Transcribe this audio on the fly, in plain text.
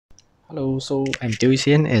Hello, so I'm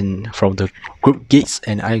Hussain and from the group Gates,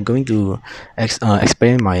 and I'm going to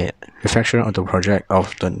explain my reflection on the project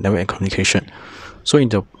of the network and communication. So in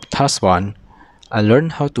the task one, I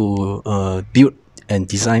learned how to build and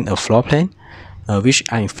design a floor plan, which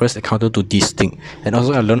I first encountered to this thing, and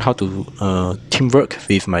also I learned how to teamwork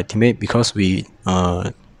with my teammate because we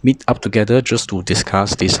meet up together just to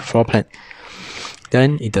discuss this floor plan.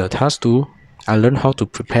 Then in the task two, I learned how to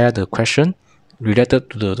prepare the question related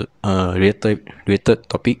to the related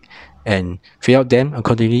topic and fill out them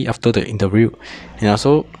accordingly after the interview. And I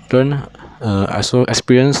also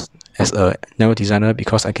experience as a network designer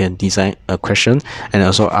because I can design a question and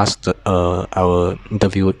also ask our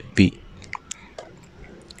interviewee.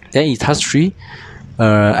 Then in task three,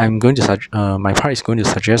 my part is going to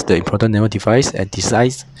suggest the important network device and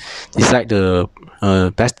decide the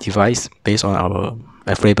best device based on our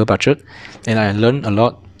available budget. And I learned a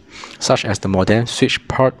lot, such as the modem, switch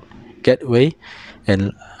port, gateway,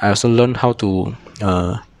 and I also learned how to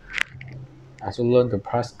I also learned the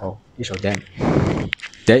price of each of them.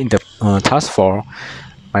 Then in the task four,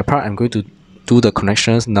 my part I'm going to do the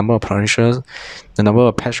connections, number of connections, the number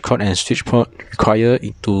of patch cord and switch port required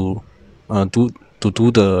to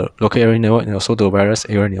do the local area network and also the wireless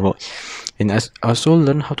area network. And I also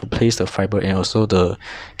learned how to place the fiber and also the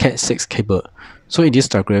Cat6 cable. So in this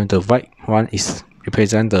diagram, the white one is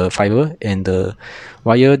represent the fiber and the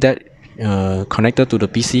wire that connected to the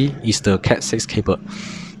PC is the Cat6 cable.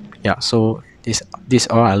 Yeah, so this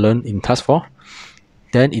all I learned in task 4.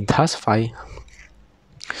 Then in task 5,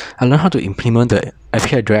 I learned how to implement the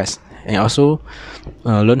IP address and also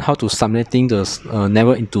learn how to subnetting the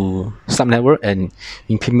network into subnetwork and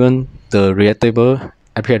implement the relatable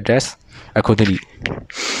IP address accordingly.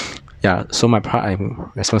 Yeah, so my part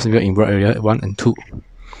I'm responsible in work area 1 and 2.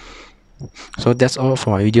 So that's all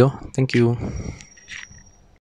for my video. Thank you.